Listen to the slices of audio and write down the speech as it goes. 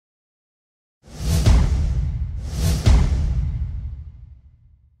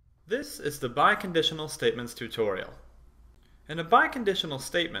This is the Biconditional Statements tutorial. In a biconditional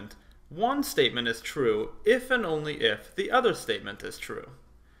statement, one statement is true if and only if the other statement is true.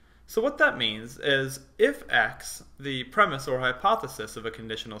 So what that means is if x, the premise or hypothesis of a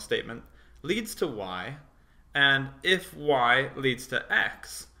conditional statement, leads to y, and if y leads to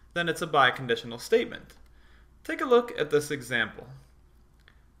x, then it's a biconditional statement. Take a look at this example.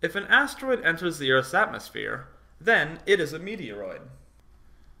 If an asteroid enters the Earth's atmosphere, then it is a meteoroid.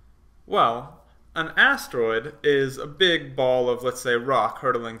 Well, an asteroid is a big ball of, let's say, rock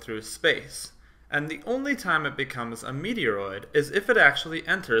hurtling through space, and the only time it becomes a meteoroid is if it actually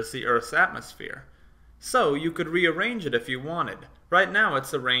enters the Earth's atmosphere. So you could rearrange it if you wanted. Right now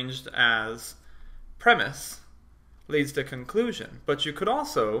it's arranged as premise leads to conclusion, but you could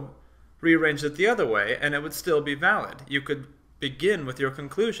also rearrange it the other way and it would still be valid. You could begin with your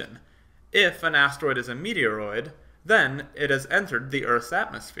conclusion. If an asteroid is a meteoroid, then it has entered the Earth's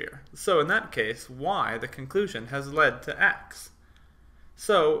atmosphere. So in that case, y, the conclusion, has led to x.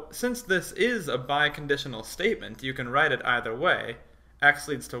 So since this is a biconditional statement, you can write it either way, x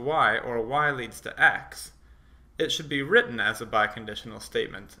leads to y or y leads to x. It should be written as a biconditional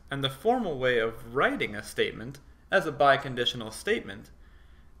statement, and the formal way of writing a statement as a biconditional statement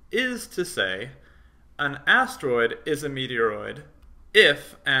is to say an asteroid is a meteoroid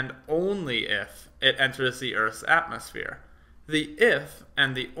if and only if it enters the Earth's atmosphere. The if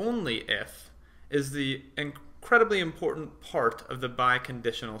and the only if is the incredibly important part of the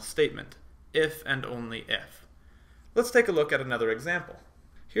biconditional statement. If and only if. Let's take a look at another example.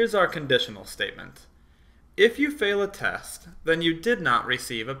 Here's our conditional statement. If you fail a test, then you did not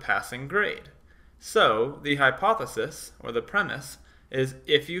receive a passing grade. So the hypothesis, or the premise, is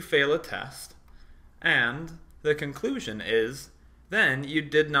if you fail a test, and the conclusion is then you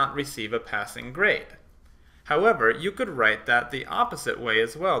did not receive a passing grade. However, you could write that the opposite way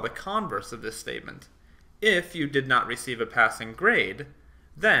as well, the converse of this statement. If you did not receive a passing grade,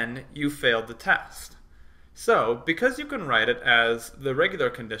 then you failed the test. So, because you can write it as the regular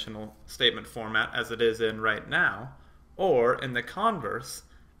conditional statement format as it is in right now, or in the converse,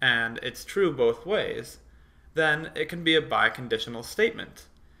 and it's true both ways, then it can be a biconditional statement.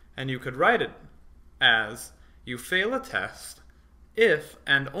 And you could write it as you fail a test if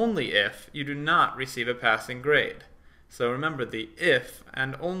and only if you do not receive a passing grade. So remember the if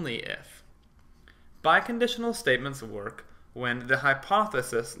and only if. Biconditional statements work when the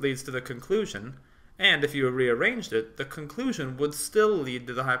hypothesis leads to the conclusion, and if you rearranged it, the conclusion would still lead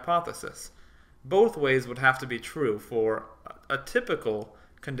to the hypothesis. Both ways would have to be true for a typical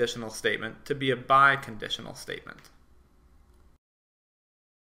conditional statement to be a biconditional statement.